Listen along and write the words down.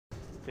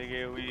Big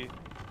AoE.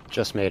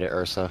 Just made it,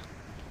 Ursa.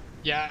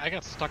 Yeah, I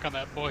got stuck on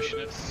that bush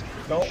and it's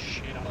Nope.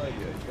 shit on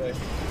me.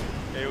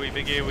 AoE,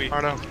 big AoE.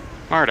 MARDO.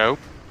 MARDO.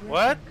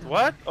 What?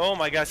 What? Oh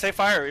my god, say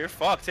fire, you're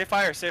fucked. Say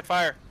fire, say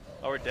fire.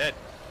 Oh, we're dead.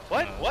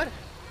 What? What?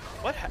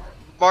 What?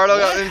 MARDO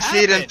got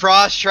MC'd and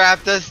frost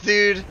trapped us,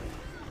 dude.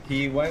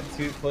 He went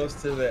too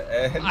close to the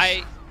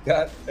edge.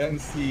 Got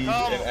MC'd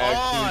Come and on,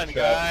 actually trapped.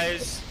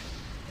 guys.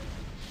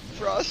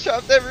 Frost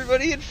trapped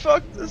everybody and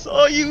fucked us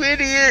all, you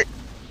idiot.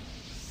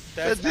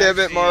 That's Damn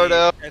it, actually-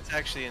 MARDO. That's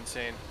actually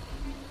insane.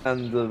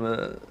 And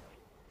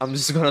I'm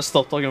just gonna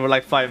stop talking for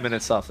like 5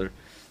 minutes after.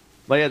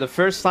 But yeah, the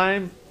first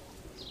time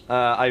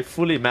I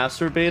fully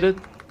masturbated,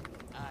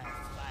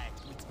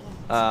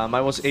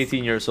 I was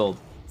 18 years old.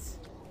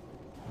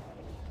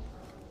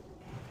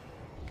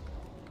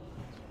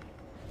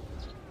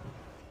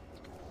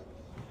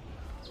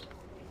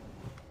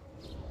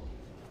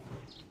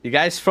 You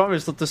guys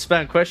promised not to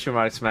spam question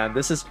marks, man.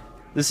 This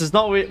is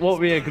not what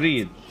we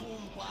agreed.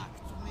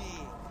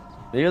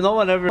 You know,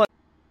 whenever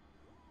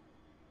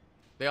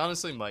They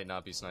honestly might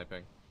not be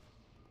sniping.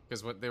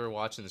 Because they were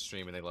watching the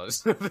stream and they let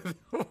us know that they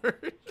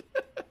weren't.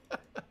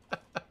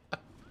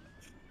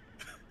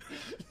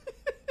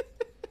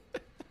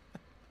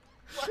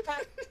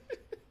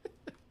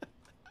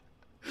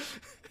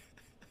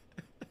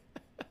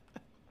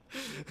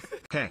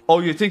 Oh,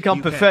 you think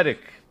I'm pathetic?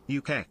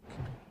 You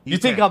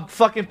think I'm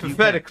fucking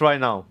pathetic right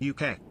now?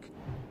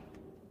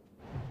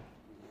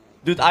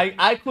 Dude,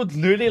 I could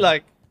literally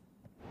like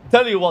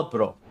tell you what,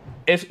 bro.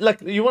 If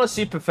like you wanna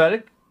see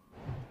pathetic,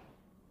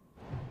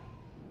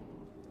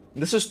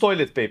 this is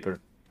toilet paper.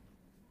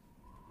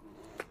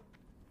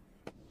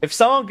 If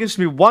someone gives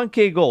me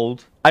 1k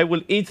gold, I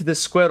will eat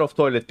this square of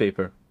toilet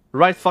paper.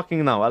 Right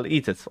fucking now, I'll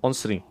eat it on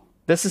stream.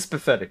 This is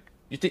pathetic.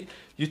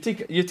 You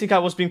think I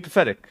was being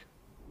pathetic?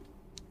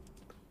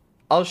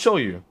 I'll show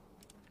you.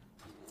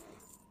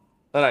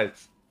 Alright.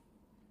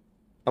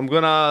 I'm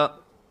gonna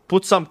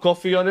put some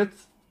coffee on it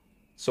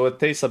so it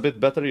tastes a bit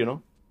better, you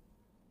know.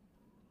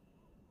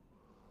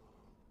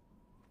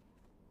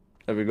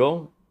 There we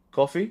go.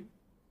 Coffee.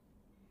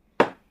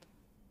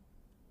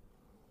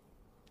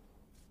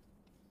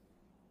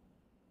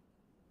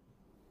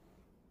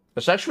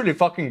 It's actually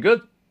fucking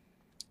good.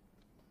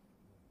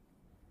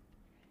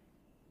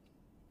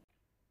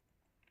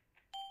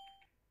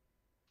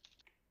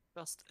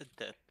 Just a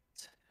death.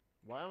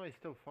 Why am I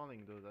still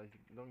falling, dude? I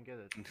don't get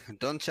it.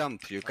 Don't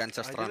jump, you can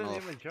just run off. I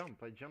didn't even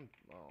jump, I jumped.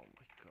 Oh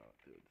my god,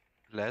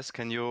 dude. Les,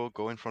 can you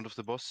go in front of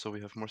the boss so we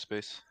have more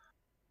space?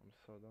 I'm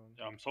so done.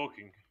 Yeah, I'm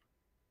soaking.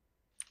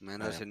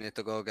 Manos, you need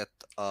to go get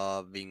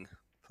a wing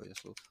for your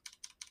sloop.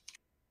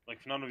 Like,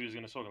 if none of you is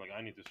gonna soak, like,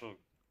 I need to soak.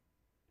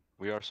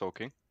 We are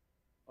soaking.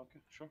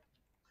 Okay, sure.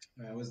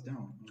 I was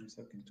down. I'm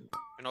soaking too.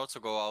 You can also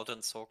go out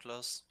and soak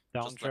less.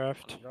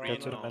 Downdraft. Go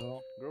to the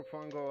middle. Group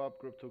 1 go up,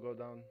 group 2 go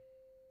down.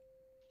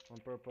 On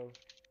purple.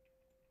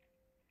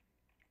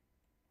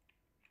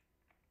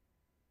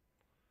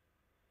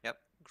 Yep,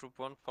 group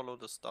 1 follow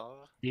the star.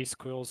 These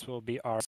squirrels will be ours.